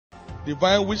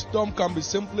Divine wisdom can be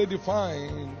simply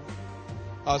defined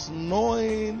as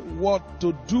knowing what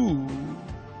to do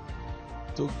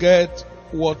to get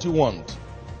what you want.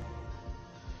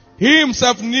 He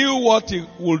himself knew what he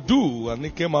would do, and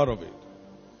he came out of it.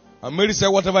 And Mary said,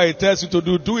 whatever he tells you to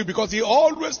do, do it, because he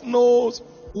always knows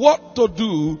what to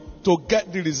do to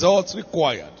get the results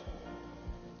required.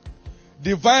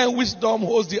 Divine wisdom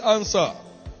holds the answer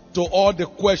to all the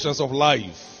questions of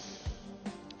life.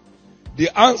 The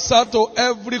answer to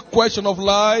every question of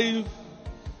life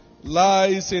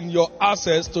lies in your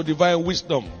access to divine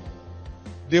wisdom.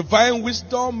 Divine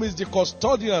wisdom is the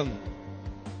custodian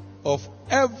of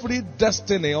every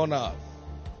destiny on earth.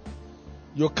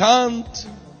 You can't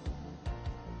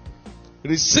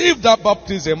receive that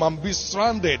baptism and be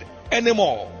stranded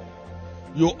anymore.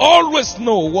 You always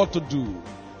know what to do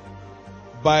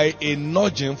by a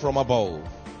nudging from above.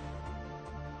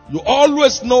 You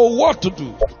always know what to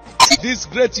do. This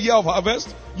great year of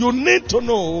harvest, you need to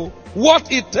know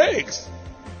what it takes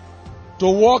to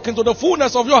walk into the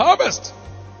fullness of your harvest.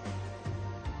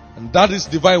 And that is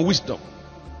divine wisdom.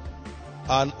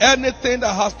 And anything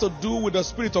that has to do with the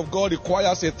Spirit of God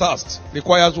requires a thirst.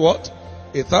 Requires what?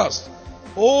 A thirst.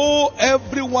 Oh,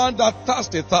 everyone that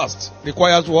thirsts a thirst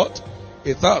requires what?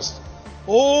 A thirst.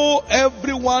 Oh,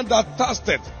 everyone that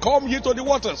thirsted, come ye to the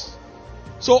waters.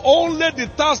 So only the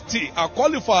thirsty are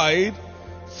qualified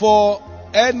for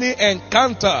any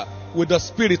encounter with the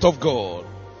Spirit of God.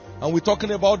 And we're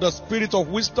talking about the Spirit of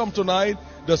wisdom tonight,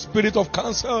 the Spirit of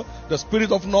counsel, the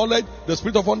Spirit of knowledge, the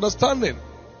Spirit of understanding.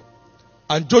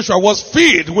 And Joshua was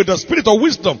filled with the Spirit of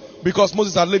wisdom because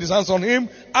Moses had laid his hands on him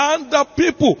and the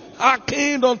people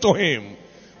hearkened unto him.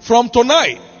 From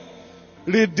tonight,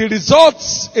 the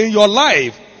results in your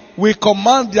life will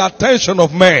command the attention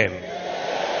of men.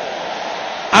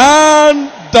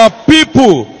 And the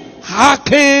people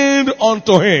hearkened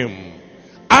unto him.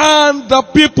 And the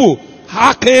people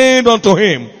hearkened unto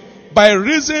him. By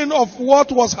reason of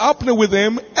what was happening with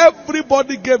him,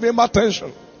 everybody gave him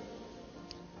attention.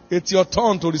 It's your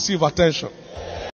turn to receive attention.